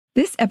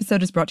This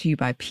episode is brought to you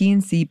by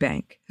PNC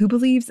Bank, who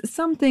believes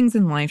some things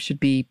in life should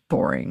be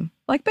boring,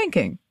 like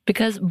banking.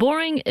 Because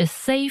boring is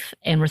safe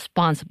and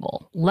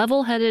responsible,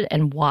 level-headed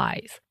and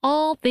wise.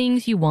 All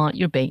things you want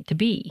your bank to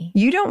be.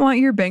 You don't want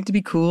your bank to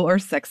be cool or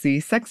sexy.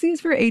 Sexy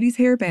is for 80s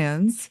hair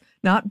bands,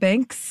 not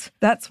banks.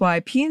 That's why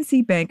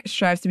PNC Bank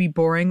strives to be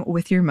boring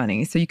with your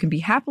money so you can be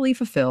happily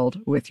fulfilled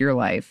with your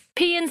life.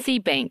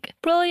 PNC Bank,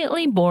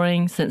 brilliantly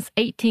boring since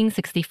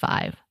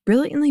 1865.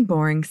 Brilliantly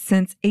Boring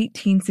Since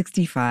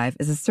 1865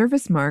 is a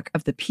service mark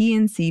of the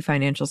PNC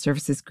Financial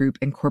Services Group,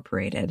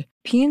 Incorporated.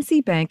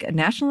 PNC Bank, a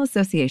National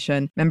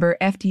Association, member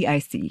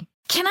FDIC.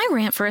 Can I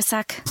rant for a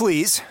sec?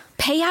 Please.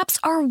 Pay apps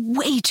are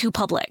way too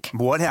public.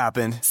 What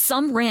happened?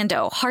 Some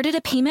rando hearted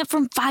a payment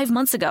from 5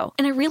 months ago,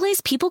 and I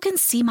realized people can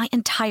see my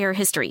entire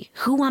history,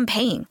 who I'm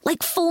paying,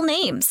 like full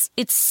names.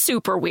 It's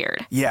super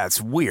weird. Yeah,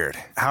 it's weird.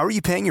 How are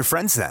you paying your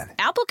friends then?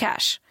 Apple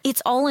Cash.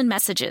 It's all in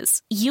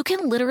messages. You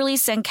can literally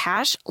send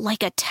cash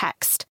like a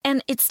text,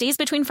 and it stays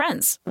between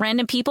friends.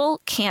 Random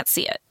people can't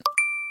see it.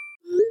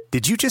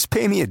 Did you just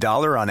pay me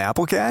 $1 on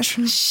Apple Cash?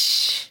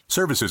 Shh.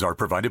 Services are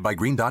provided by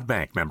Green Dot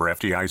Bank, member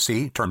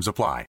FDIC. Terms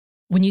apply.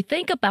 When you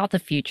think about the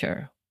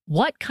future,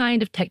 what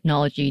kind of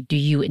technology do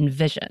you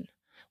envision?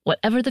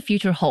 Whatever the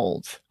future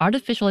holds,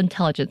 artificial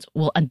intelligence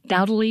will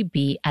undoubtedly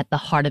be at the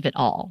heart of it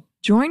all.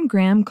 Join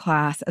Graham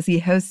Class as he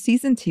hosts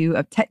Season 2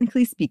 of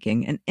Technically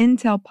Speaking, an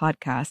Intel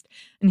podcast,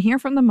 and hear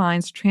from the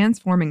minds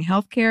transforming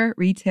healthcare,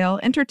 retail,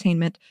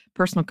 entertainment,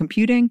 personal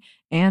computing,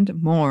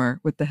 and more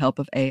with the help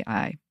of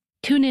AI.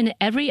 Tune in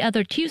every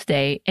other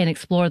Tuesday and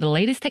explore the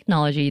latest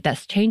technology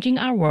that's changing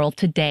our world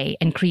today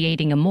and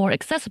creating a more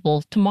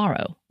accessible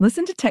tomorrow.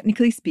 Listen to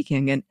Technically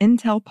Speaking, an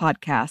Intel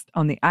podcast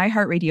on the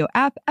iHeartRadio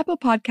app, Apple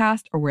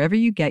Podcast, or wherever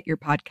you get your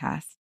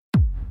podcasts.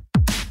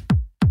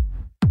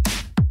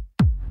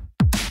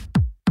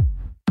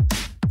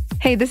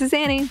 Hey, this is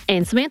Annie.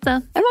 And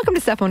Samantha. And welcome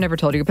to Stuff Mom Never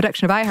Told You, a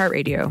production of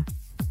iHeartRadio.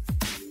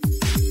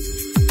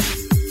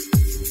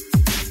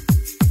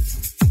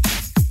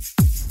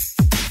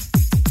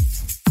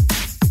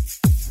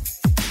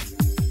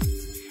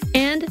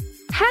 And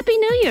Happy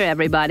New Year,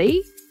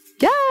 everybody.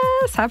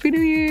 Yes, Happy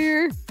New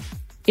Year.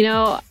 You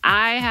know,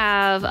 I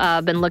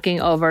have been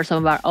looking over some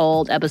of our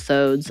old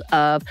episodes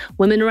of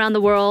women around the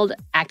world,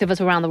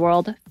 activists around the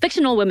world,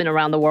 fictional women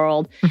around the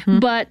world. Mm-hmm.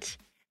 But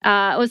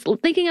I was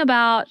thinking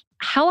about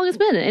how long it's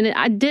been. And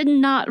I did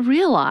not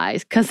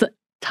realize, because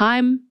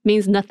time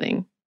means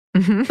nothing.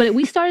 Mm-hmm. But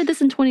we started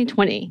this in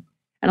 2020.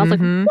 And I was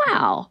like,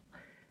 wow.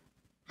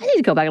 I need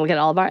to go back and look at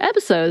all of our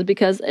episodes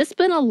because it's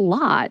been a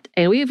lot.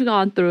 And we've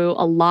gone through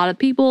a lot of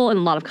people and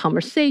a lot of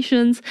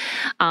conversations.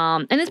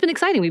 And it's been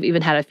exciting. We've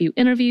even had a few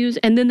interviews.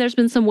 And then there's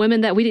been some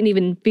women that we didn't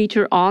even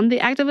feature on The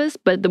Activist,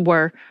 but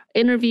were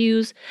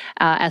interviews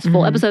as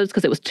full episodes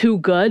because it was too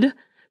good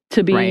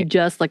to be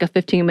just like a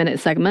 15-minute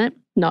segment.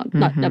 Not.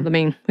 I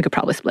mean, we could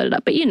probably split it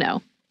up, but you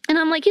know. And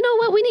I'm like, you know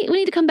what? We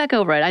need to come back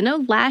over it. I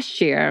know last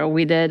year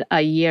we did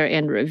a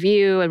year-end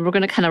review, and we're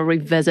going to kind of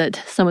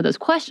revisit some of those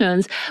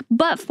questions.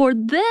 But for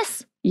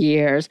this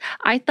year's,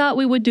 I thought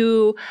we would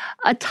do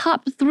a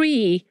top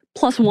 3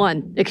 plus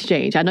 1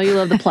 exchange. I know you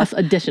love the plus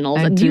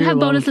additionals. Do you have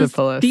bonuses?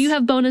 Do you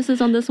have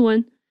bonuses on this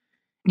one?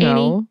 No.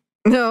 Annie?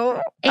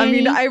 No. Annie? I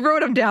mean, I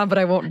wrote them down, but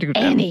I won't do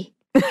them. Annie.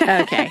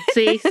 Okay.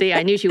 See,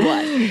 I knew she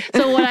was.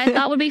 So what I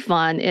thought would be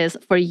fun is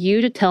for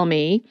you to tell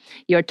me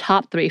your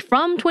top 3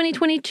 from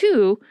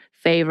 2022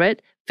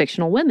 favorite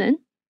fictional women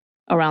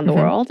around the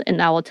world.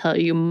 And I will tell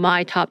you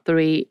my top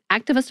 3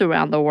 activists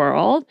around the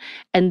world,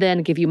 and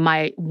then give you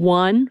my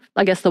one,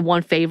 I guess the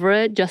one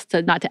favorite, just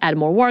to not to add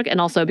more work. And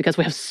also because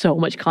we have so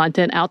much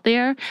content out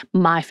there,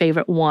 my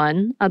favorite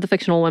one of the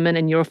fictional women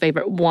and your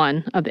favorite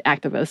one of the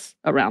activists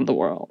around the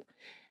world.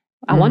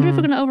 I wonder if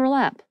we're going to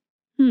overlap.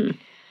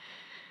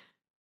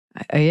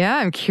 Yeah,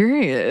 I'm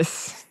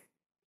curious.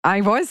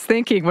 I was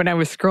thinking when I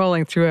was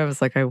scrolling through, I was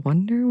like, I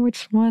wonder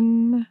which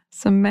one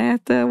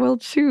Samantha will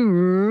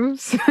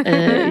choose.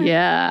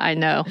 Yeah, I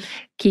know.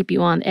 Keep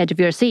you on the edge of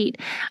your seat.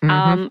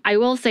 I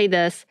will say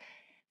this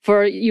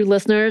for you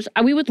listeners.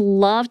 We would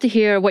love to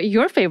hear what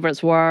your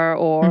favorites were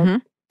or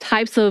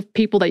types of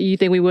people that you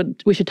think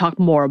we should talk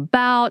more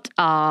about.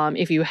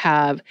 If you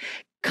have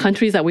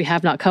countries that we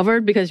have not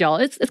covered, because y'all,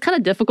 it's kind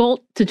of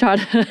difficult to try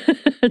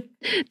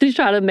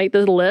to make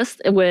this list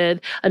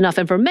with enough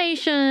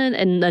information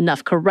and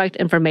enough correct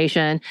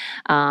information,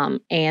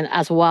 and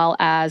as well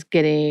as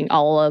getting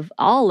all of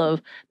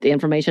the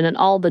information and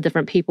all the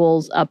different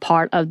people's a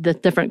part of the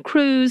different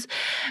crews,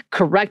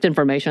 correct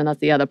information. That's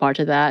the other part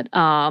of that,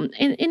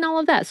 in all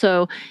of that.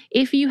 So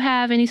if you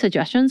have any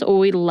suggestions, or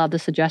we love the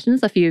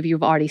suggestions. A few of you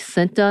have already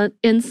sent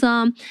in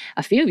some.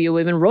 A few of you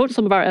even wrote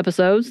some of our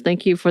episodes.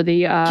 Thank you for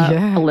the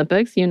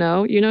Olympics, you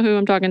know who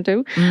I'm talking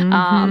to.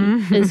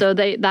 And so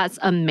that's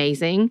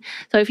amazing.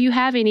 So if you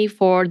have any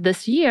for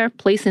this year,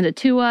 please send it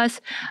to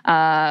us.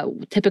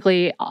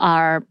 Typically,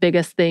 our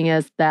biggest thing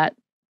is that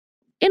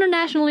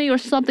internationally or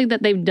something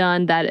that they've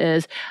done that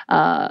is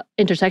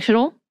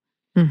intersectional.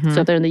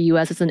 So if they're in the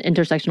U.S., it's an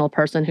intersectional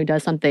person who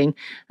does something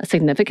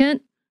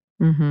significant.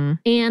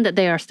 and that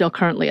they are still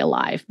currently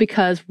alive,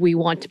 because we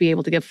want to be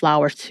able to give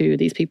flowers to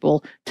these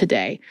people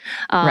today.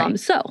 Right.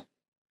 So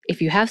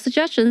if you have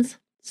suggestions,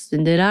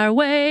 send it our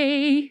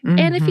way.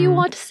 And if you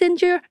want to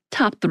send your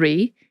top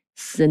 3,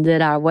 send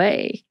it our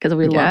way, because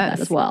we love that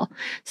as well.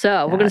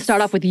 So we're going to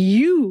start off with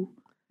you,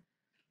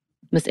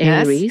 Miss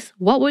Annie Reese.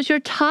 What was your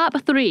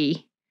top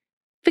 3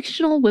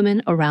 fictional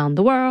women around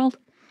the world?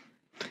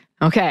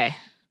 Okay.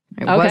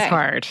 It was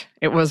hard.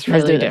 It was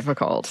really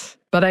difficult.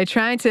 But I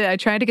tried to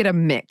get a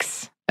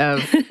mix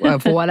of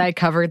what I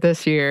covered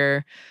this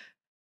year.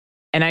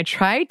 And I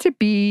tried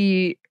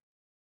to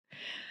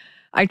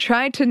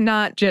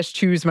not just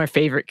choose my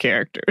favorite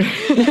character.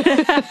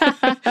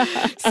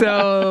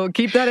 So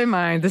keep that in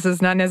mind. This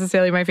is not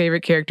necessarily my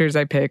favorite characters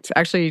I picked.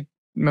 Actually,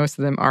 most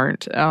of them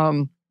aren't.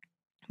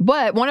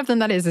 But one of them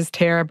that is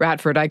Tara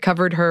Bradford. I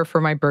covered her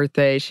for my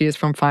birthday. She is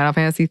from Final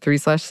Fantasy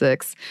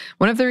 3/6.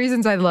 One of the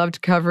reasons I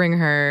loved covering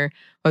her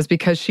was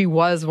because she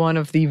was one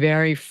of the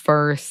very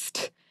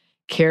first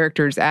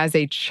characters as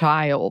a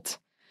child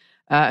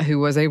who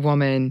was a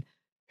woman,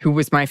 who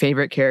was my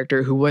favorite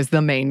character, who was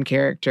the main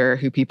character,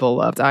 who people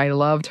loved. I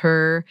loved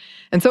her.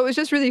 And so it was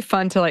just really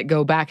fun to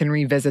go back and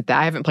revisit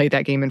that. I haven't played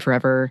that game in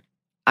forever.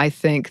 I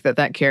think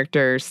that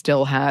character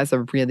still has a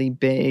really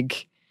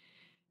big,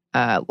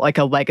 a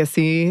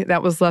legacy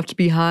that was left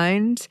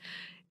behind.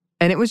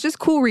 And it was just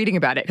cool reading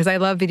about it because I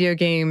love video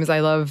games. I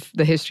love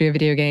the history of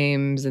video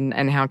games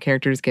and how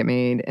characters get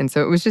made. And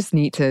so it was just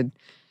neat to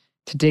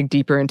dig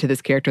deeper into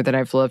this character that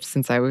I've loved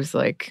since I was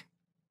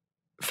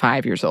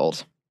 5 years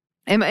old.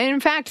 And in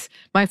fact,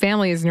 my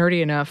family is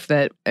nerdy enough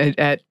that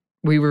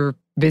we were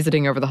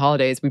visiting over the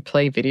holidays, we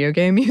play video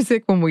game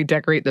music when we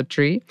decorate the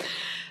tree.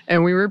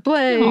 And we were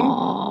playing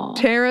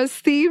Tara's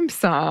theme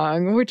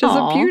song, which is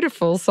a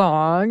beautiful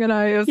song. And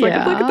I was like,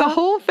 look at the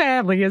whole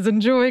family is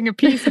enjoying a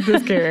piece of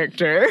this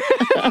character.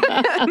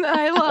 And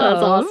I love.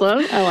 That's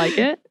awesome. I like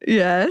it.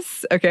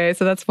 Yes. Okay,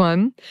 so that's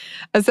fun.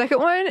 A second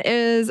one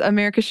is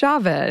America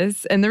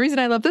Chavez. And the reason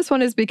I love this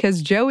one is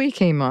because Joey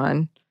came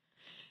on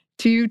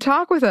to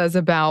talk with us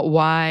about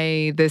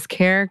why this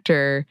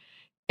character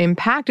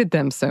impacted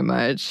them so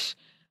much.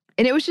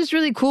 And it was just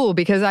really cool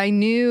because I'd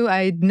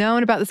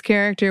known about this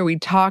character. We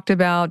talked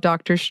about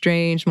Doctor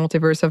Strange,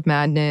 Multiverse of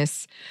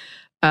Madness.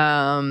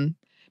 But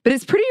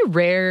it's pretty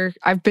rare.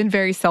 I've been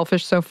very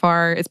selfish so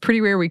far. It's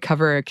pretty rare we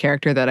cover a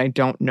character that I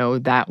don't know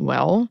that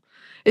well.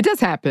 It does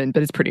happen,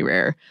 but it's pretty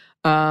rare.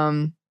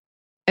 And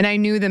I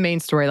knew the main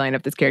storyline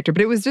of this character,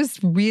 but it was just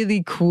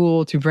really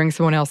cool to bring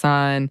someone else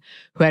on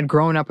who had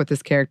grown up with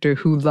this character,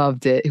 who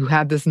loved it, who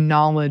had this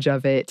knowledge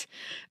of it,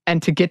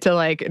 and to get to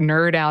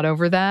nerd out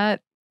over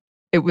that.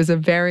 It was a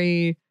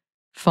very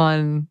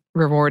fun,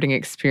 rewarding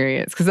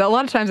experience. Because a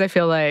lot of times I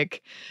feel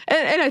like,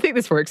 and I think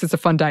this works, it's a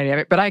fun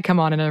dynamic, but I come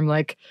on and I'm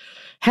like,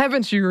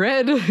 haven't you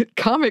read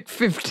comic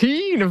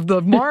 15 of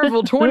the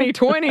Marvel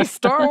 2020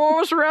 Star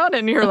Wars run?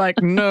 And you're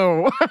like,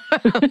 no.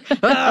 I'm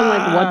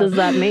like, what does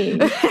that mean?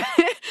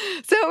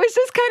 So it was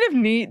just kind of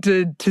neat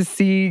to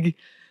see,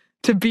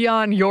 to be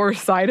on your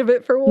side of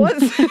it for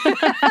once.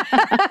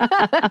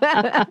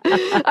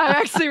 I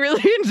actually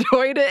really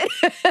enjoyed it.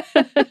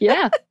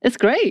 Yeah, it's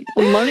great.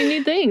 I'm learning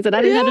new things and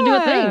I didn't have to do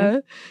a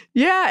thing.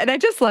 Yeah, and I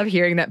just love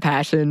hearing that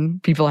passion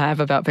people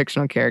have about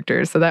fictional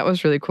characters. So that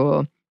was really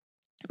cool.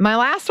 My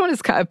last one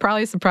is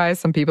probably surprised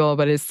some people,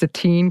 but it's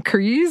Satine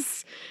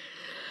Kryze.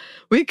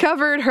 We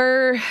covered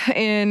her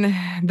in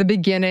the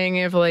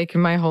beginning of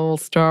my whole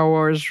Star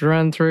Wars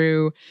run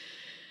through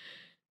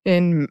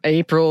in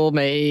April,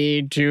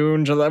 May,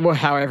 June, July,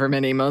 however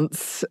many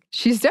months.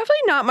 She's definitely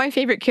not my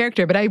favorite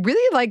character, but I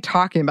really like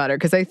talking about her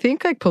because I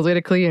think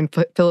politically and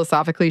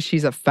philosophically,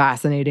 she's a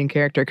fascinating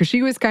character because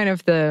she was kind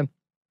of the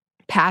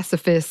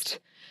pacifist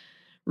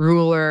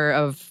ruler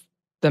of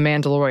the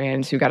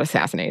Mandalorians who got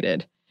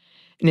assassinated.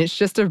 And it's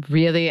just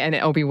and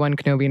Obi-Wan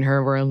Kenobi and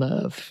her were in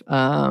love.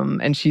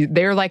 And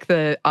they're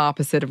the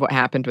opposite of what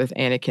happened with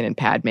Anakin and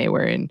Padme,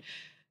 wherein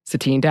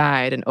Satine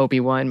died and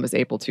Obi-Wan was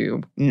able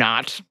to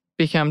not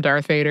become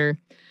Darth Vader.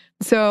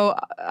 So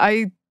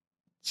it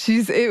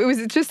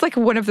was just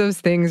one of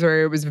those things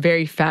where it was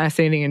very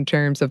fascinating in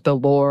terms of the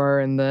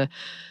lore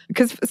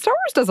because Star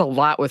Wars does a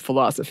lot with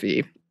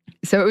philosophy.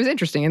 So it was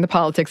interesting in the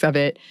politics of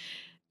it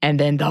and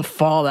then the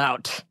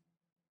fallout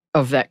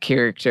of that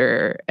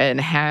character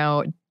and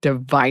how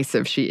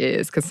divisive she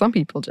is. Because some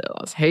people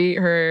just hate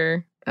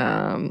her.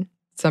 Some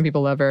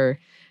people love her.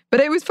 But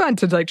it was fun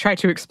to try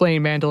to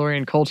explain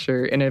Mandalorian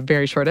culture in a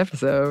very short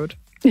episode.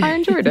 I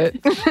enjoyed it.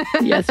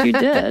 Yes, you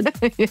did.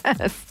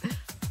 Yes.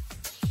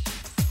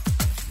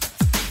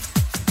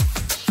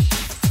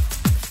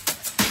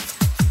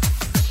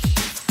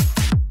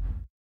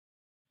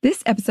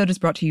 This episode is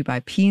brought to you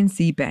by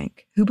PNC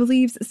Bank, who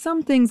believes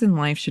some things in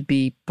life should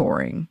be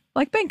boring,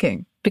 like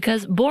banking.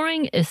 Because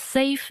boring is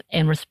safe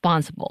and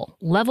responsible,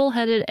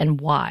 level-headed and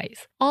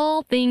wise.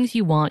 All things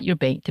you want your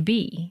bank to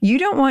be. You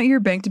don't want your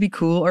bank to be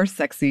cool or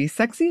sexy.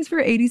 Sexy is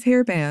for 80s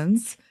hair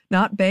bands,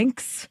 not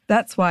banks.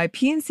 That's why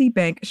PNC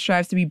Bank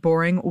strives to be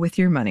boring with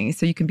your money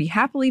so you can be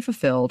happily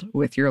fulfilled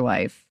with your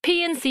life.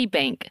 PNC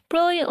Bank,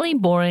 brilliantly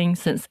boring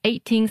since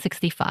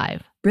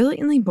 1865.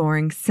 Brilliantly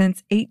Boring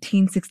Since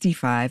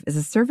 1865 is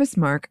a service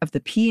mark of the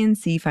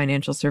PNC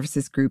Financial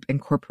Services Group,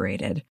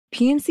 Incorporated.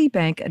 PNC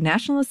Bank, a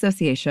National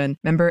Association,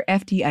 member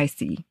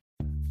FDIC.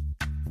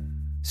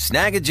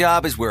 Snag a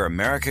Job is where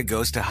America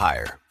goes to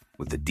hire,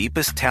 with the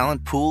deepest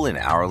talent pool in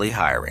hourly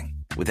hiring.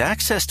 With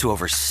access to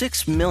over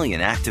 6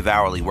 million active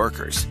hourly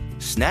workers,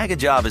 Snag a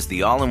Job is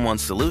the all-in-one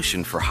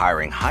solution for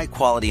hiring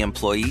high-quality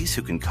employees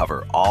who can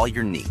cover all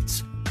your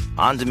needs.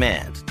 On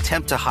demand,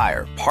 temp to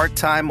hire,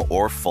 part-time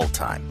or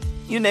full-time.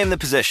 You name the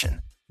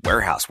position.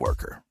 Warehouse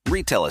worker,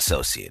 retail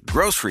associate,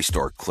 grocery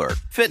store clerk,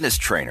 fitness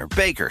trainer,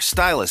 baker,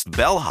 stylist,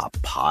 bellhop,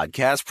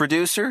 podcast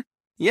producer.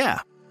 Yeah,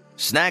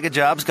 Snag a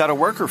Job's got a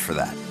worker for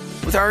that.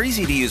 With our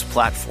easy-to-use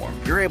platform,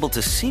 you're able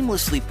to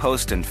seamlessly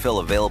post and fill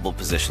available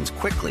positions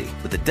quickly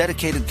with a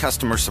dedicated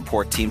customer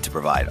support team to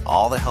provide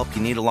all the help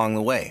you need along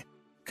the way.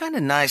 Kind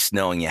of nice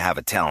knowing you have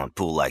a talent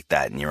pool like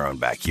that in your own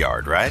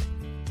backyard, right?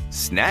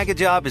 Snag a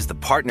Job is the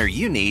partner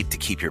you need to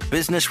keep your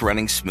business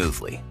running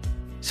smoothly.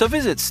 So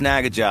visit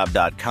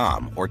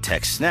snagajob.com or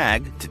text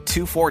snag to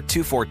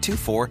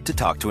 242424 to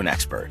talk to an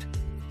expert.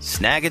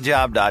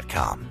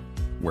 Snagajob.com,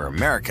 where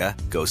America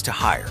goes to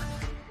hire.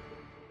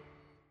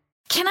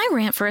 Can I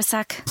rant for a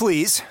sec?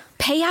 Please.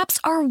 Pay apps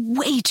are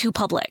way too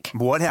public.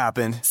 What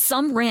happened?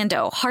 Some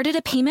rando hearted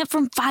a payment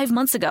from 5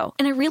 months ago,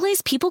 and I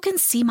realized people can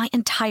see my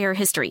entire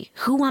history,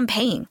 who I'm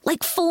paying,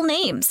 like full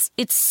names.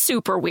 It's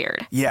super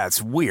weird. Yeah,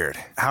 it's weird.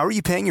 How are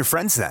you paying your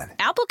friends then?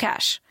 Apple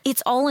Cash.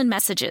 It's all in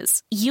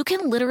messages. You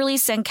can literally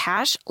send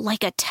cash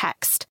like a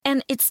text,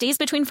 and it stays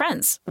between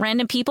friends.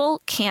 Random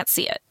people can't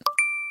see it.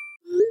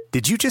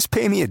 Did you just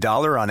pay me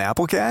 $1 on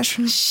Apple Cash?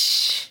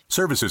 Shh.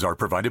 Services are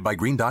provided by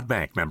Green Dot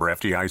Bank, member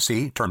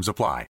FDIC. Terms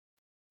apply.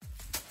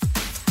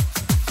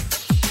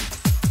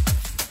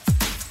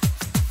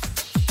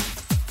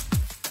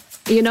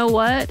 You know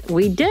what?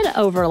 We did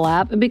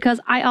overlap because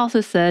I also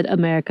said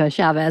America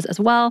Chavez as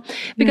well,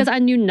 because I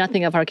knew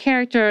nothing of her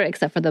character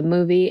except for the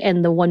movie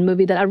and the one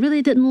movie that I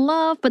really didn't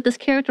love, but this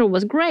character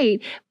was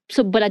great.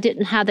 So, but I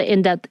didn't have the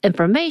in-depth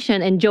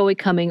information, and Joey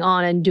coming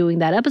on and doing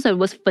that episode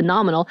was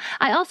phenomenal.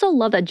 I also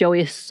love that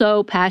Joey is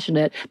so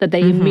passionate that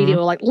they immediately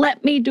were like,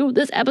 let me do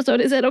this episode.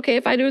 Is it okay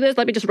if I do this?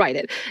 Let me just write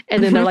it.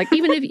 And then they're like,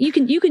 even if you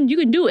can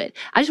do it.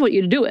 I just want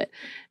you to do it.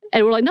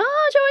 And we're like, no,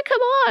 Joey,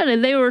 come on.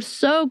 And they were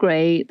so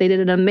great. They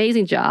did an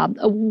amazing job.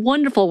 A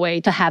wonderful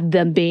way to have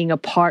them being a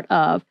part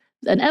of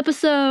an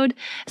episode.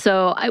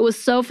 So it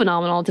was so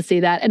phenomenal to see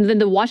that. And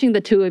then watching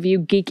the two of you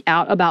geek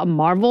out about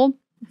Marvel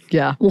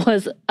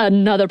was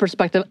another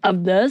perspective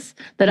of this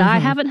that I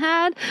haven't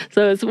had.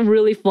 So it's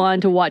really fun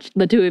to watch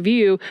the two of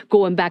you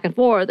going back and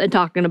forth and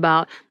talking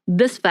about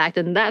this fact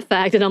and that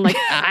fact. And I'm like,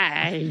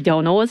 I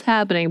don't know what's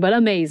happening, but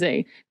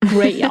amazing.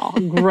 Great, y'all.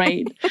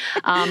 Great.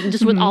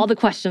 Just with all the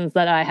questions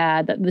that I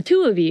had that the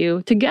two of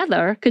you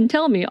together can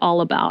tell me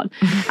all about.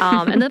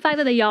 And the fact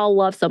that y'all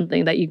love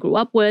something that you grew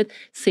up with,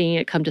 seeing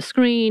it come to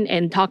screen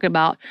and talking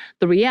about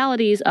the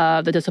realities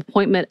of the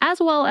disappointment as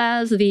well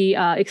as the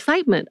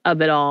excitement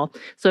of it all.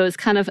 So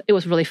it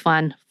was really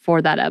fun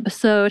for that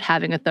episode,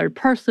 having a third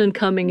person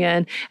coming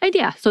in. And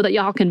so that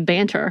y'all can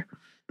banter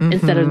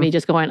instead of me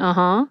just going,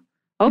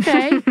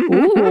 okay.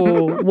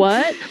 Ooh,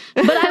 what?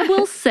 But I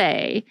will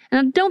say,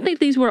 and I don't think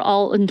these were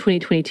all in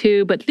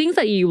 2022, but things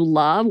that you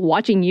love,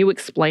 watching you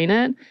explain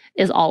it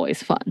is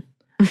always fun.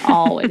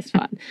 Always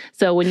fun.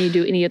 So when you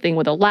do anything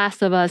with The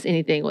Last of Us,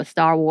 anything with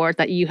Star Wars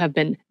that you have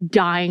been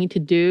dying to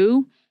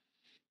do,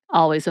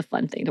 always a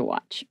fun thing to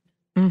watch.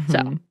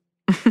 So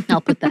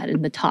I'll put that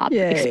in the top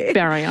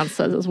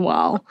experiences as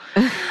well.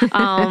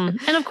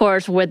 And of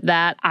course, with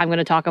that, I'm going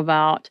to talk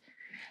about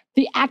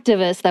the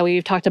activists that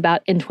we've talked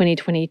about in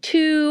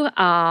 2022.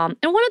 And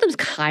one of them's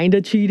kind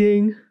of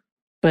cheating,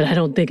 but I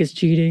don't think it's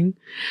cheating.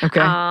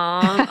 Okay.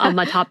 Of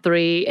my top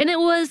 3. And it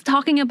was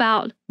talking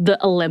about the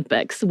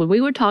Olympics. When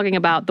we were talking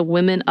about the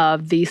women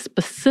of these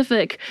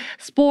specific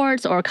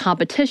sports or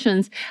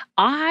competitions,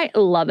 I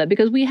love it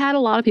because we had a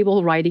lot of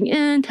people writing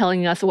in,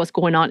 telling us what's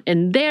going on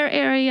in their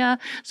area.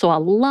 So I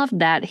love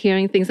that,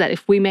 hearing things that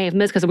if we may have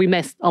missed, because we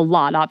missed a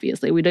lot,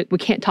 obviously. We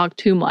can't talk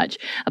too much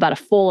about a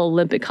full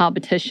Olympic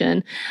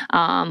competition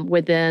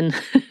within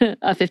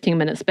a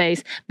 15-minute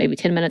space, maybe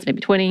 10 minutes,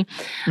 maybe 20.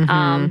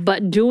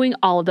 But doing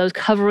all of those,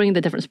 covering the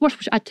different sports,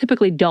 which I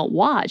typically don't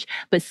watch,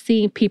 but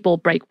seeing people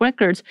break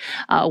records,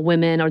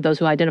 women or those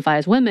who identify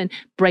as women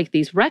break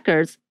these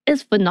records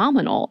is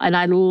phenomenal. And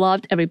I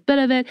loved every bit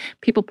of it.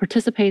 People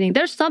participating.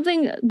 There's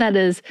something that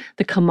is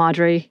the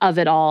camaraderie of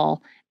it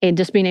all. and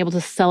just being able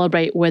to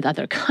celebrate with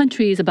other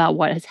countries about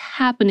what is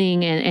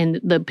happening and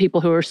the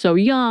people who are so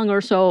young or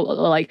so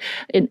like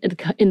in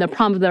the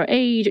prime of their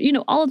age,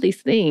 all of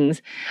these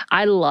things.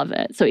 I love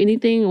it. So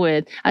anything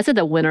with, I said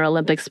the Winter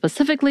Olympics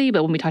specifically,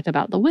 but when we talked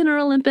about the Winter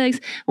Olympics,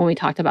 when we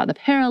talked about the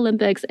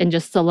Paralympics and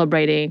just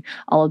celebrating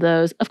all of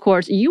those, of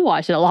course, you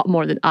watch it a lot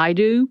more than I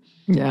do.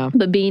 Yeah.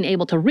 But being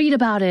able to read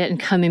about it and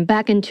coming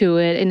back into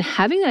it and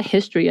having a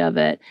history of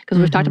it, because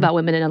we've talked about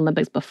women in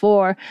Olympics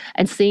before,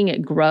 and seeing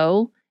it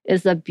grow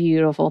is a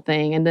beautiful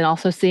thing. And then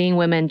also seeing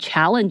women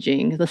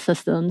challenging the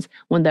systems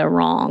when they're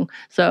wrong.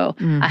 So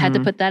I had to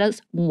put that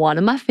as one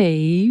of my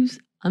faves.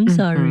 I'm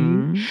sorry.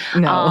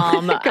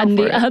 No, and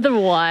the other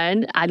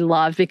one I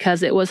loved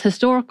because it was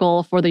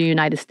historical for the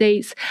United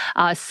States,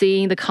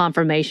 seeing the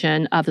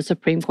confirmation of the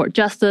Supreme Court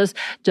Justice,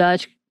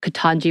 Judge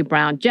Ketanji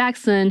Brown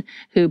Jackson,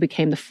 who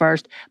became the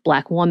first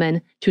Black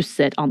woman to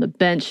sit on the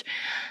bench.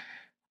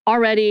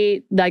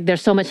 Already, like,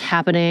 there's so much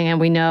happening, and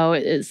we know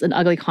it's an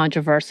ugly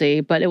controversy,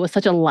 but it was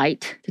such a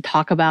light to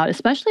talk about,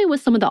 especially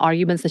with some of the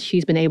arguments that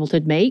she's been able to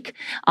make.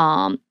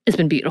 It's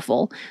been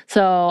beautiful.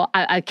 So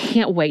I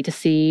can't wait to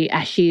see,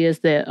 as she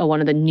is one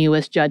of the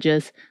newest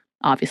judges,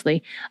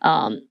 obviously,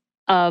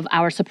 of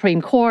our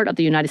Supreme Court, of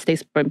the United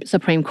States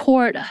Supreme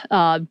Court,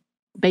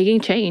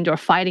 making change or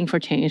fighting for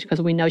change,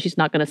 because we know she's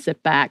not going to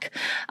sit back.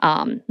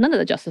 None of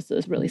the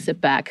justices really sit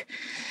back.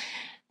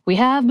 We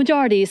have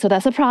majorities, so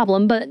that's a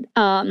problem. But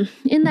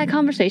in that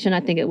conversation, I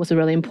think it was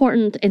really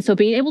important. And so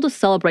being able to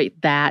celebrate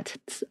that,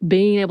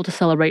 being able to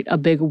celebrate a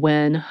big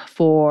win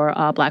for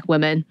Black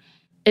women,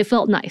 it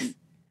felt nice.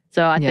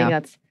 So I think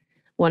that's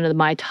one of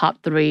my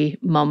top 3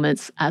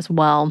 moments as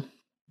well.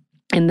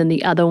 And then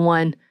the other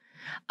one,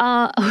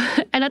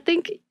 and I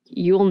think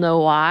you'll know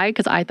why,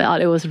 because I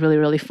thought it was really,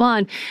 really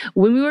fun.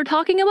 When we were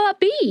talking about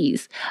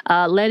bees,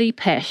 Letty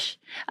Pesch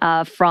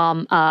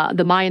from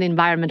the Mayan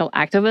environmental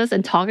activists,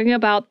 and talking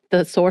about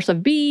the source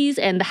of bees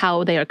and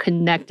how they are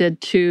connected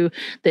to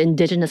the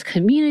indigenous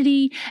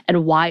community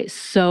and why it's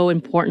so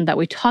important that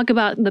we talk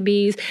about the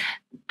bees.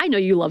 I know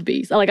you love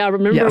bees. Like, I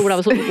remember when I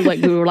was like,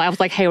 I was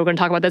like, hey, we're going to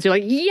talk about this. You're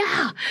like,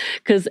 yeah,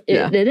 because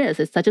it is.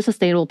 It's such a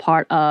sustainable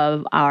part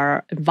of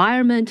our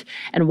environment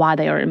and why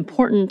they are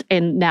important.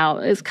 And now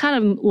it's kind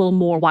of a little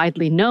more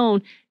widely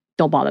known.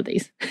 Don't bother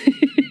these.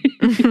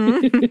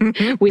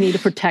 We need to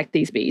protect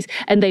these bees.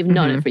 And they've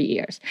known it for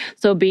years.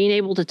 So being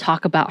able to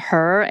talk about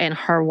her and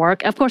her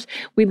work, of course,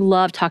 we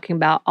love talking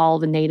about all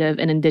the Native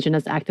and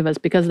Indigenous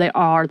activists because they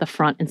are the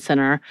front and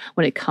center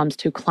when it comes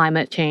to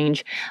climate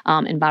change,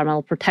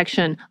 environmental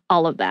protection,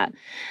 all of that.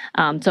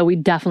 So we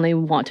definitely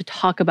want to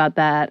talk about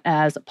that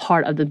as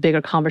part of the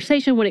bigger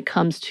conversation when it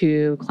comes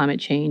to climate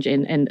change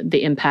and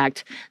the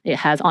impact it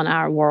has on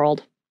our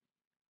world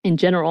in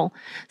general.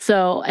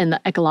 So in the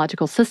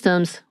ecological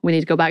systems, we need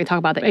to go back and talk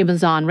about the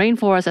Amazon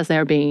rainforest as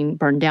they're being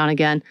burned down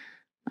again.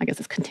 I guess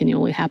it's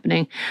continually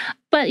happening.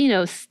 But,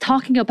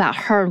 talking about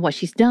her and what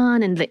she's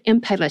done and the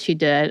impact that she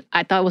did,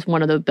 I thought was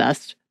one of the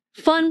best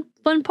fun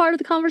part of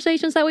the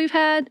conversations that we've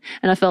had.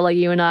 And I felt like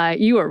you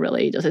were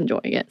really just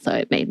enjoying it. So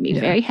it made me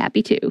very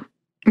happy too.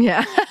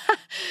 Yeah,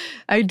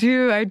 I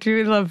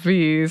do love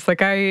bees. Like,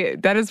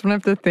 that is one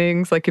of the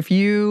things, like, if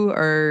you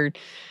are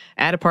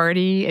at a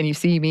party and you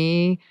see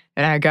me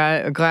and I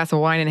got a glass of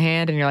wine in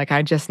hand and you're like,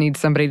 I just need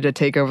somebody to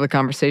take over the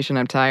conversation,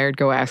 I'm tired,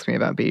 go ask me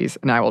about bees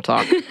and I will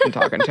talk and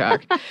talk and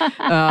talk.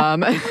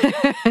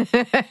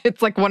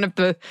 It's like one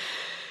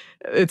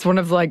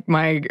of like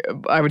my,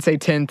 I would say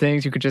 10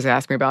 things you could just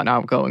ask me about and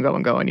I'll go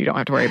and you don't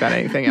have to worry about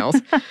anything else.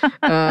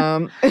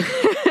 Yeah,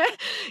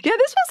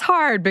 this was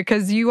hard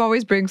because you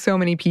always bring so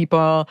many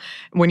people.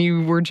 When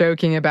you were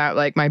joking about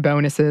like my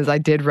bonuses, I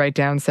did write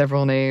down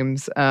several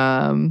names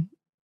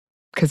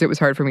because it was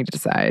hard for me to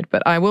decide,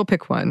 but I will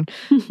pick one.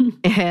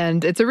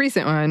 And it's a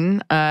recent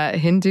one,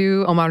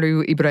 Hindu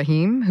Omaru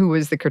Ibrahim, who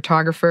was the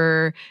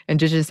cartographer,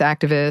 indigenous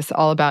activist,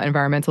 all about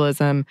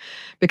environmentalism.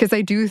 Because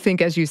I do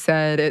think, as you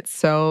said, it's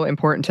so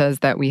important to us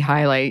that we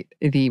highlight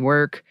the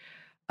work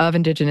of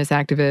indigenous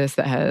activists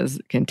that has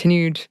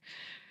continued,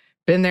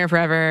 been there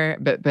forever,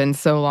 but been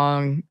so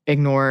long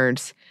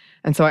ignored.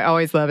 And so I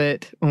always love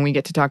it when we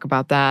get to talk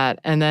about that.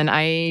 And then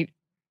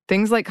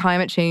things like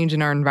climate change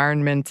and our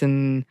environment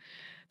and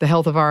the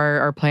health of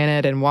our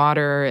planet and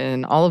water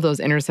and all of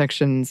those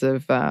intersections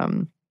of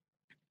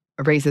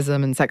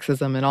racism and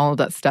sexism and all of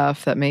that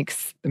stuff that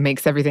makes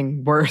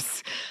everything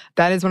worse.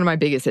 That is one of my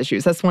biggest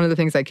issues. That's one of the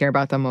things I care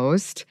about the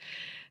most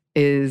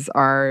is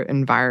our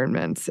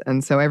environment.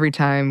 And so every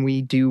time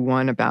we do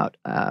one about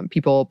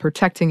people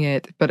protecting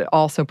it, but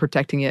also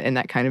protecting it in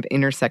that kind of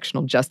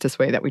intersectional justice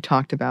way that we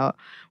talked about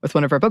with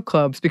one of our book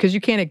clubs, because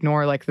you can't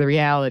ignore like the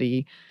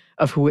reality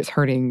of who is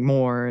hurting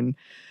more and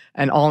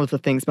all of the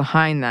things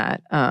behind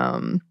that.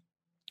 And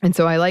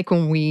so I like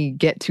when we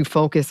get to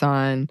focus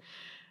on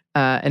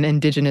an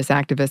indigenous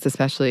activist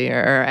especially,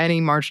 or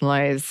any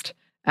marginalized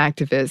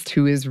activist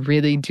who is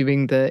really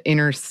doing the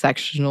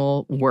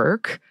intersectional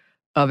work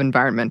of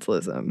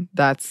environmentalism.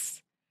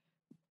 That's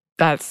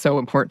so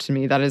important to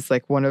me. That is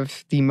like one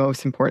of the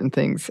most important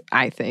things,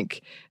 I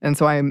think. And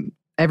so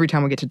every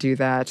time we get to do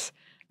that,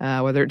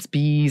 whether it's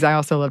bees. I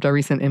also loved our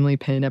recent Emily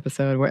Pinn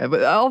episode,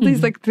 where all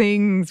these like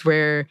things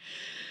where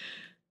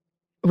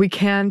we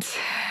can't.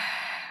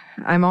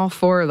 I'm all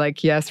for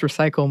like, yes,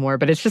 recycle more,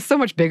 but it's just so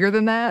much bigger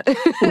than that.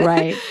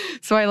 Right.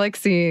 So I like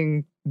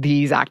seeing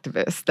these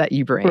activists that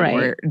you bring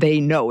where they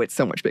know it's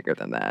so much bigger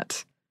than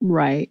that.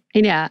 Right.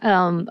 And yeah,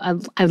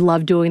 I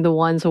love doing the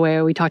ones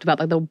where we talked about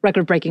like the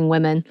record-breaking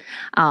women,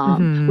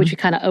 which we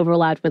kind of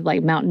overlapped with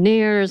like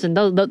mountaineers, and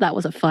that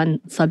was a fun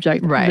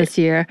subject this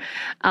year.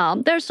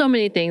 There's so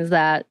many things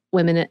that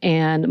women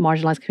and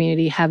marginalized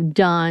community have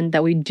done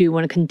that we do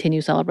want to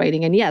continue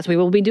celebrating. And yes, we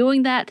will be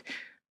doing that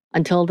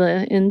until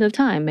the end of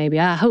time, maybe.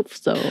 I hope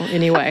so,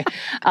 anyway.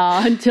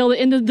 Until the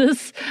end of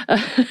this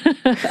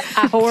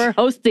our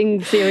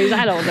hosting series.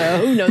 I don't know.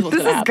 Who knows what's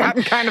going to happen.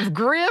 This has gotten kind of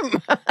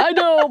grim. I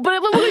know,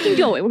 but we're going to keep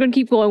going. We're going to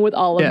keep going with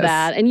all of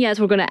that. And yes,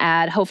 we're going to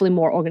add hopefully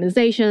more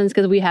organizations,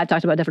 because we have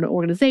talked about different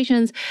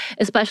organizations,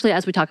 especially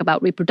as we talk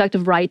about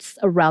reproductive rights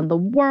around the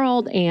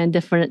world and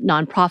different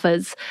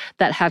nonprofits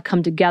that have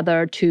come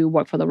together to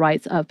work for the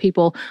rights of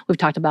people. We've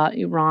talked about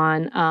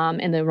Iran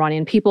and the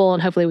Iranian people,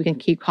 and hopefully we can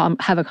keep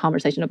have a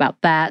conversation about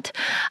that,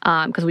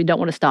 because we don't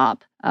want to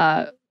stop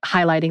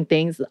highlighting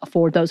things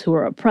for those who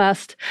are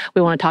oppressed.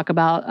 We want to talk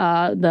about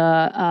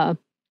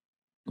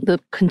the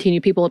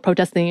continued people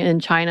protesting in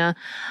China,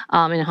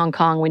 in Hong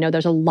Kong. We know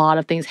there's a lot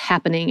of things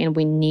happening, and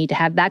we need to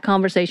have that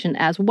conversation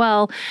as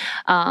well.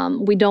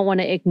 We don't want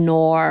to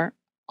ignore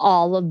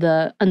all of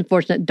the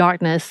unfortunate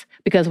darkness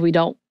because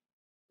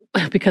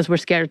we're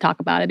scared to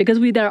talk about it, because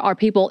there are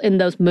people in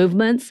those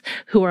movements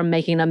who are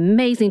making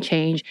amazing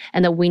change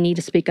and that we need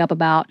to speak up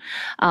about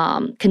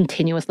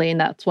continuously. And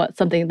that's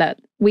something that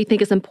we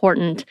think is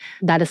important.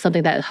 That is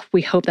something that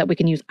we hope that we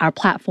can use our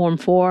platform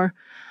for,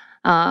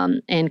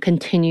 and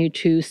continue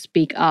to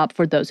speak up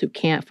for those who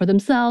can't for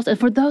themselves, and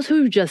for those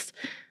who are just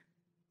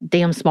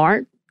damn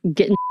smart,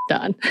 getting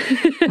done.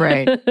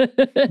 Right.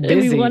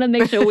 And we want to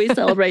make sure we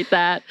celebrate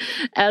that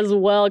as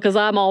well, because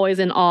I'm always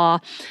in awe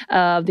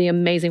of the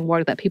amazing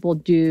work that people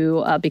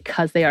do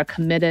because they are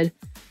committed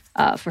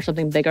for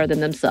something bigger than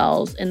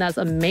themselves. And that's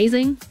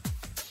amazing.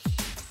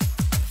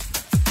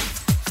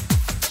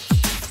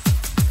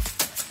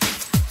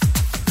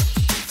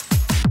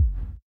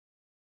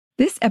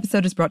 This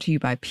episode is brought to you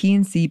by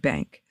PNC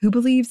Bank, who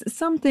believes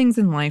some things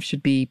in life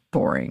should be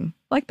boring,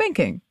 like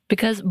banking.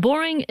 Because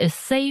boring is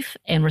safe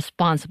and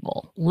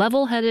responsible,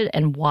 level-headed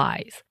and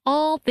wise.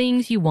 All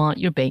things you want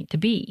your bank to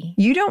be.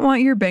 You don't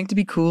want your bank to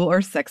be cool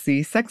or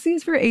sexy. Sexy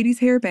is for 80s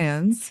hair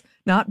bands,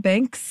 not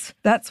banks.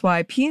 That's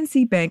why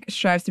PNC Bank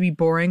strives to be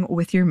boring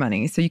with your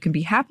money, so you can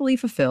be happily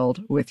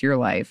fulfilled with your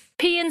life.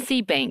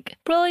 PNC Bank,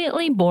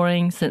 brilliantly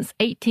boring since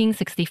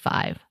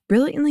 1865.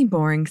 Brilliantly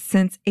Boring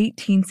Since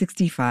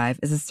 1865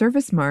 is a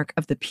service mark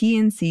of the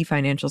PNC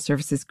Financial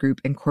Services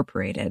Group,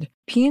 Incorporated.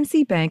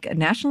 PNC Bank, a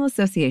National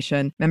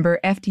Association,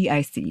 member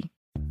FDIC.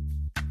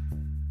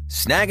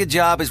 Snag a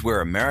Job is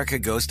where America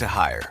goes to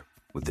hire,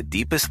 with the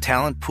deepest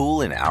talent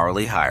pool in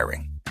hourly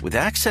hiring. With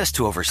access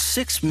to over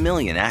 6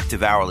 million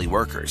active hourly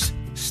workers,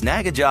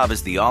 Snag a Job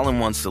is the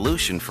all-in-one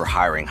solution for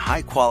hiring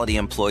high-quality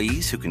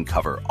employees who can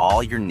cover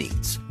all your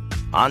needs.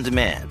 On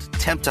demand,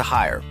 temp to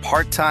hire,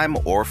 part-time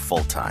or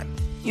full-time.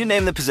 You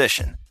name the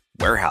position: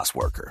 warehouse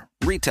worker,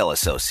 retail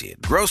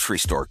associate, grocery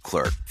store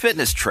clerk,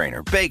 fitness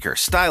trainer, baker,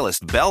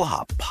 stylist,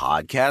 bellhop,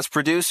 podcast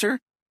producer.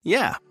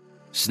 Yeah,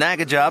 Snag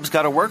a Job's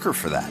got a worker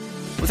for that.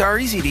 With our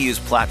easy-to-use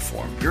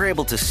platform, you're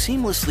able to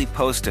seamlessly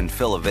post and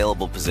fill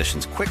available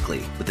positions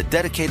quickly with a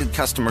dedicated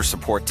customer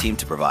support team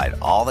to provide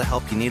all the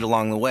help you need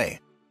along the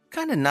way.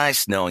 Kind of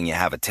nice knowing you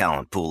have a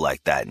talent pool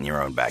like that in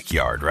your own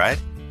backyard,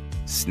 right?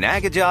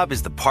 Snag a Job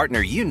is the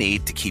partner you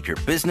need to keep your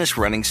business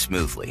running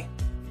smoothly.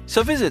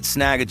 So visit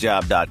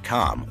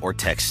snagajob.com or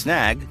text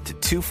SNAG to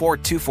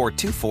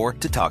 242424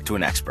 to talk to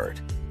an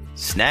expert.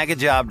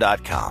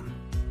 Snagajob.com,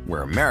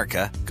 where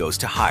America goes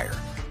to hire.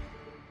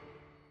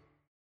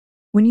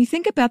 When you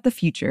think about the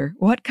future,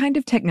 what kind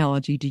of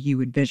technology do you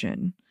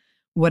envision?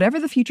 Whatever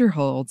the future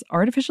holds,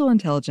 artificial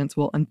intelligence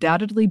will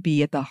undoubtedly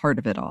be at the heart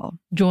of it all.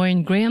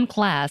 Join Graham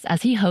Class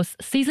as he hosts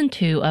Season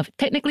 2 of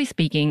Technically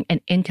Speaking, an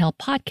Intel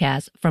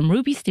podcast from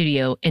Ruby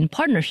Studio in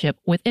partnership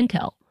with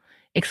Intel.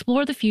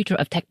 Explore the future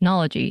of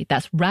technology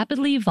that's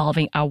rapidly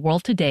evolving our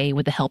world today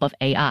with the help of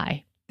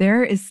AI.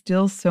 There is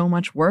still so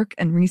much work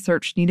and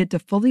research needed to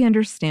fully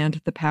understand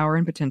the power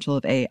and potential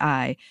of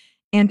AI,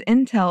 and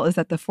Intel is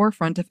at the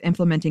forefront of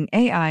implementing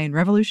AI and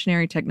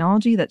revolutionary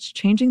technology that's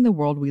changing the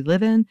world we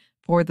live in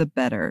for the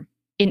better.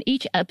 In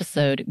each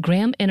episode,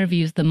 Graham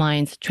interviews the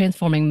minds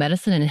transforming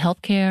medicine and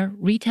healthcare,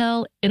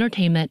 retail,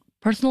 entertainment,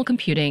 personal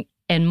computing,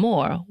 and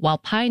more, while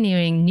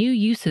pioneering new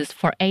uses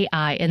for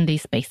AI in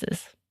these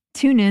spaces.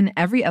 Tune in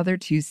every other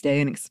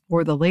Tuesday and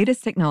explore the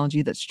latest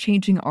technology that's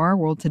changing our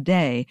world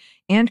today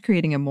and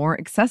creating a more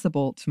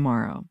accessible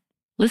tomorrow.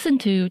 Listen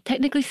to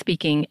Technically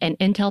Speaking, an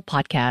Intel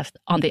podcast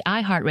on the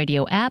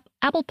iHeartRadio app,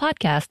 Apple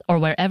Podcast, or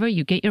wherever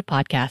you get your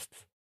podcasts.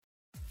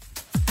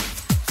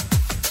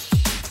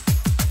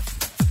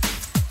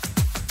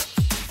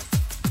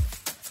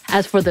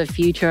 As for the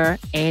future,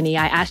 Annie,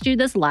 I asked you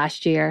this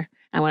last year.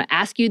 I want to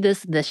ask you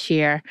this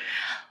year.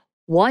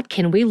 What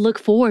can we look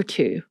forward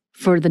to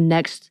for the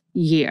next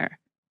year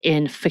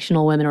in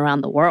fictional women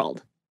around the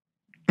world?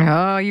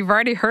 Oh, you've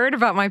already heard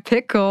about my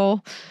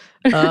pickle.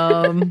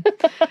 Well,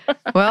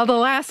 The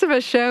Last of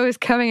Us show is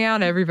coming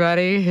out,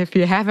 everybody. If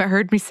you haven't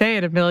heard me say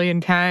it a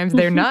million times,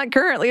 they're not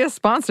currently a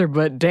sponsor,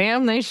 but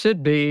damn, they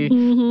should be.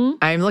 Mm-hmm.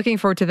 I'm looking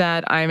forward to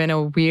that. I'm in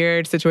a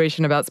weird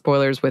situation about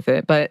spoilers with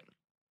it, but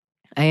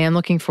I am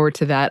looking forward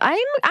to that. I'm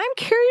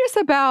curious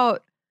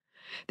about,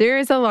 there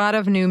is a lot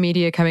of new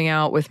media coming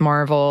out with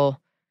Marvel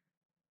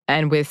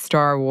and with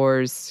Star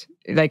Wars.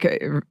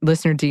 Like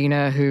listener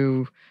Dina,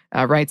 who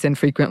writes in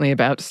frequently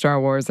about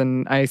Star Wars,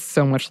 and I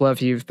so much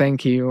love you.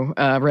 Thank you.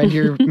 Read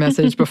your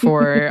message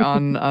before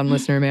on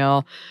listener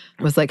mail.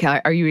 Was like,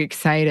 are you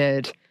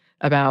excited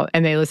about?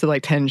 And they listed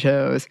like 10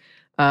 shows.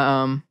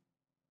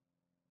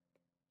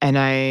 And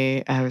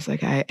I was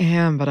like, I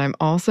am, but I'm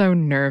also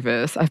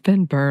nervous. I've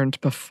been burned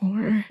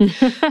before.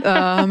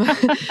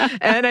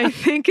 And I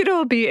think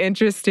it'll be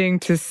interesting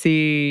to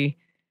see,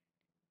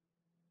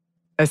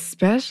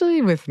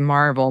 especially with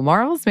Marvel.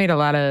 Marvel's made a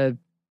lot of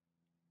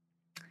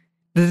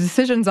the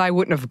decisions I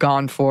wouldn't have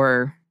gone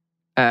for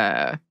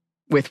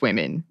with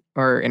women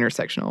or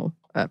intersectional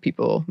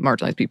people,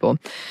 marginalized people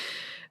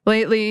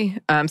lately.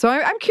 So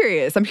I'm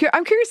curious. I'm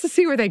curious to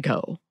see where they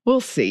go. We'll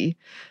see.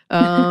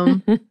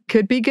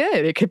 Could be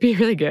good. It could be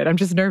really good. I'm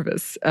just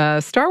nervous.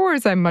 Star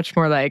Wars, I'm much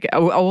more like,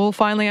 we'll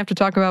finally have to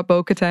talk about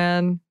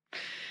Bo-Katan.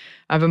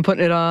 I've been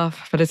putting it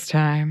off, but it's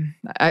time.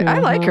 I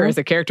like her as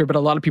a character, but a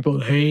lot of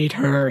people hate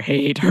her.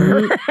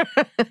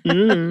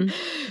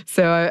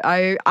 So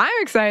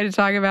I'm excited to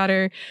talk about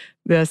her.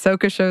 The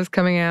Ahsoka show's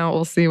coming out.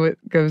 We'll see what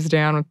goes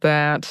down with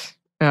that.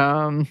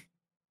 But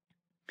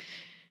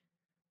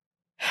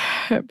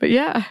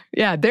yeah.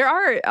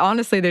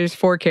 There's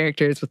 4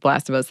 characters with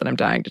Last of Us that I'm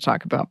dying to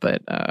talk about,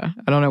 but I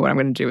don't know what I'm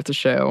going to do with the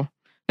show.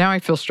 Now I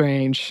feel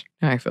strange.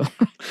 I feel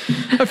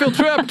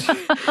trapped.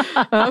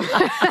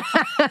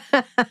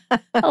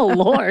 Oh,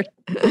 Lord.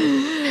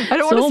 I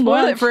don't want to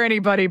spoil it for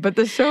anybody, but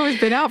the show has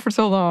been out for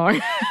so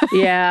long.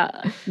 Yeah,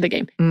 the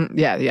game.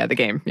 Yeah, the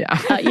game.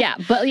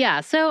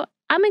 Yeah. So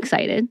I'm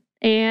excited.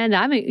 And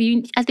I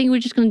think we're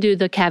just going to do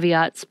the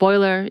caveat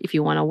spoiler if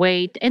you want to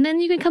wait. And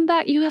then you can come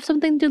back. You have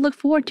something to look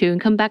forward to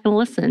and come back and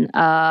listen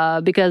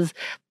because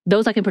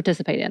those I can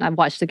participate in. I've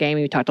watched the game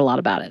and we talked a lot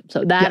about it.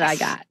 So that I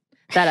got.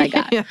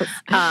 Yes.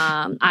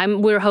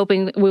 We're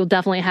hoping we'll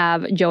definitely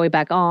have Joey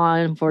back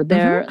on for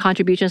their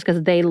contributions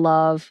because they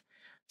love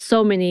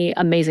so many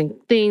amazing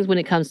things when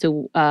it comes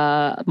to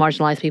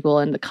marginalized people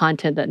and the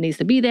content that needs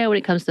to be there when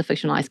it comes to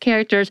fictionalized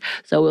characters.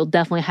 So we'll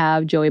definitely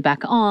have Joey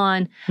back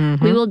on.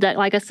 We will,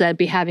 like I said,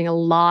 be having a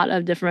lot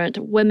of different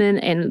women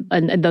and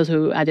those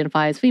who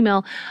identify as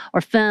female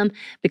or femme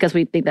because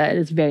we think that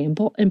is very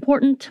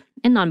important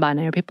in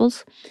non-binary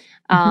peoples.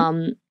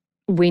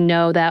 We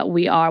know that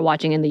we are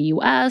watching in the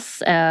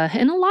U.S.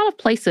 In a lot of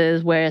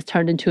places where it's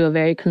turned into a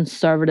very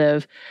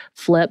conservative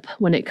flip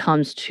when it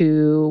comes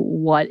to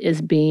what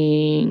is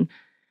being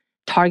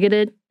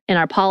targeted in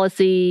our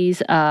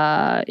policies,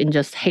 in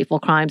just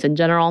hateful crimes in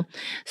general.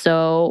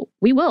 So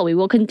we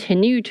will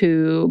continue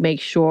to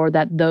make sure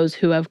that those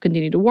who have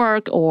continued to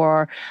work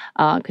or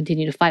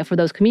continue to fight for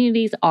those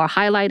communities are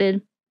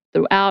highlighted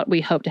throughout.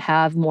 We hope to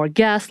have more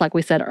guests, like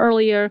we said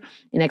earlier,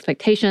 in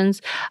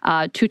Expectations,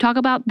 to talk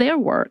about their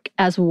work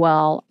as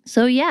well.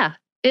 So yeah,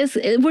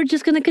 we're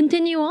just going to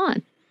continue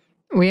on.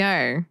 We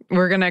are.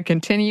 We're going to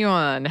continue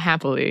on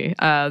happily.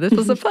 This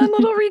was a fun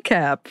little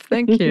recap.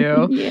 Thank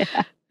you.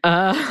 Yeah.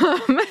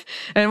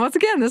 And once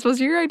again, this was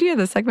your idea.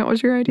 This segment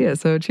was your idea.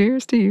 So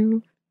cheers to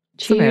you.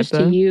 Cheers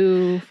Samantha. to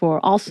you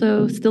for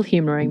also still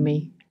humoring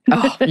me.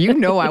 Oh,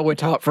 I would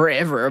talk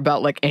forever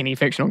about like any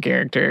fictional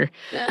character.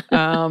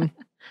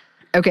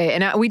 Okay,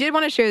 and we did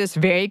want to share this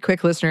very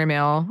quick listener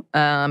email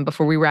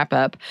before we wrap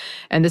up.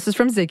 And this is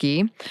from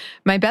Ziggy.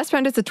 My best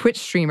friend is a Twitch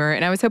streamer,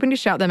 and I was hoping to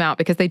shout them out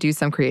because they do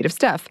some creative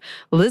stuff.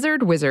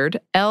 Lizard Wizard,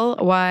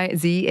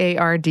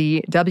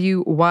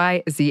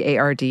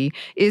 LYZARDWYZARD,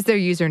 is their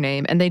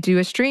username, and they do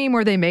a stream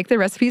where they make the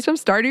recipes from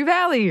Stardew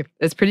Valley.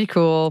 It's pretty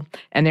cool,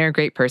 and they're a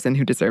great person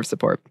who deserves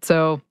support.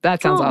 So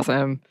that sounds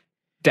awesome.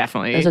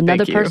 Definitely. There's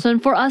another person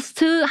for us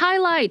to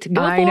highlight.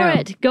 Go for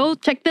it. Go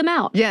check them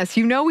out. Yes,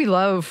 we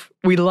love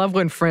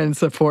when friends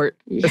support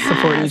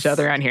each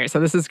other on here. So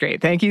this is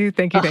great. Thank you.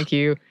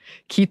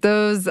 Keep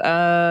those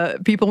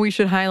people we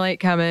should highlight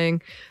coming.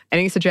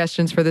 Any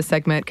suggestions for this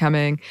segment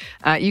coming?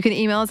 You can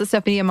email us at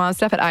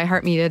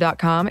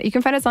StephanieandMomStuff@iHeartMedia.com. You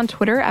can find us on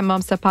Twitter at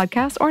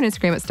MomStuffPodcast or on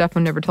Instagram at Stuff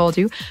Mom Never Told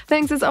You.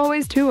 Thanks as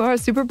always to our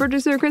super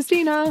producer,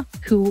 Christina,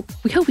 who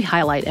we hope we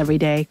highlight every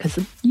day because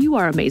you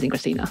are amazing,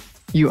 Christina.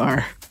 You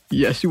are.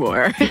 Yes, you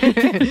are.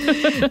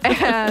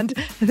 And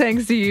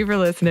thanks to you for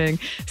listening.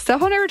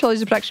 Stuff I Never Told You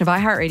is a production of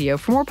iHeartRadio.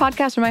 For more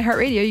podcasts from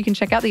iHeartRadio, you can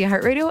check out the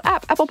iHeartRadio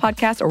app, Apple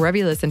Podcasts, or wherever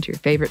you listen to your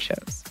favorite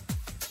shows.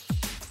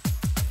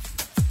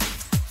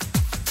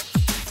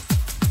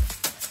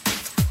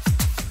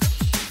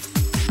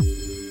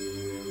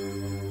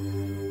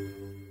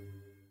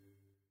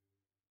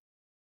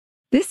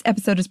 This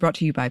episode is brought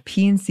to you by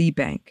PNC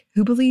Bank,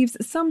 who believes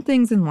some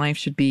things in life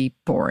should be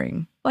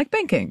boring, like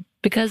banking.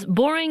 Because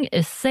boring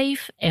is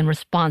safe and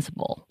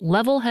responsible,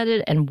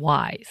 level-headed and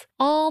wise.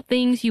 All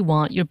things you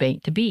want your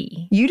bank to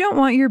be. You don't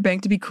want your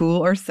bank to be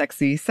cool or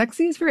sexy.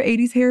 Sexy is for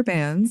 80s hair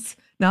bands,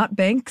 not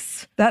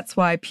banks. That's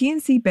why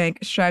PNC Bank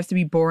strives to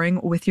be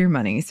boring with your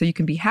money so you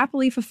can be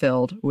happily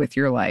fulfilled with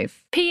your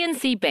life.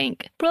 PNC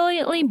Bank,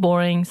 brilliantly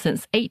boring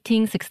since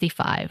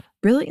 1865.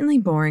 Brilliantly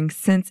Boring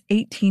Since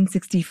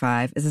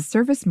 1865 is a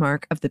service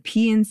mark of the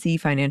PNC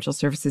Financial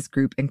Services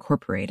Group,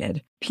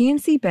 Incorporated.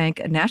 PNC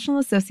Bank, a National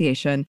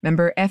Association,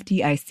 member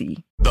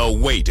FDIC. The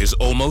wait is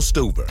almost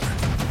over.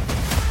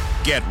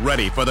 Get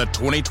ready for the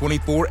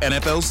 2024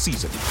 NFL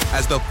season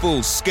as the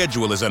full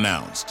schedule is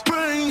announced.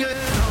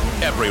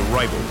 Every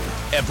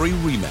rivalry, every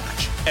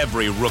rematch,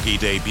 every rookie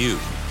debut,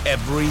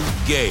 every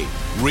game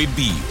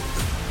revealed.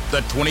 The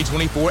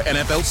 2024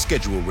 NFL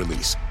schedule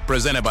release,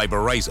 presented by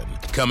Verizon,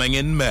 coming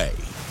in May.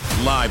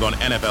 Live on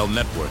NFL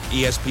Network,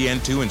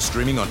 ESPN2, and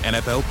streaming on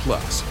NFL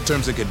Plus.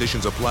 Terms and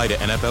conditions apply to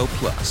NFL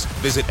Plus.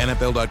 Visit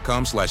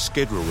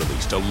NFL.com/schedule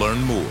release to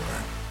learn more.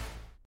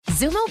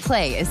 Xumo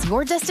Play is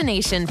your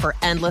destination for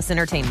endless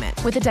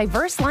entertainment. With a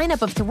diverse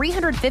lineup of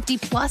 350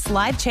 plus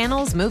live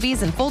channels,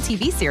 movies, and full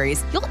TV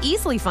series, you'll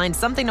easily find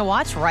something to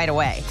watch right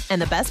away. And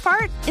the best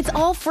part? It's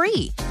all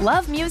free.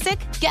 Love music?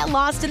 Get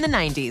lost in the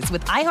 90s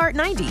with iHeart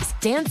 90s,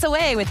 dance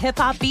away with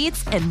hip-hop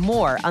beats, and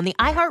more on the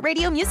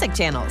iHeartRadio music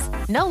channels.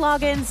 No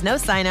logins, no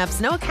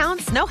signups, no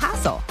accounts, no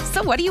hassle.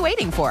 So what are you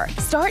waiting for?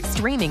 Start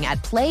streaming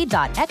at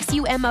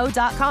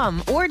play.xumo.com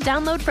or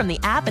download from the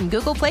app and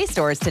Google Play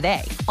stores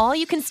today. All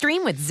you can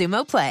stream with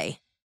Xumo Play.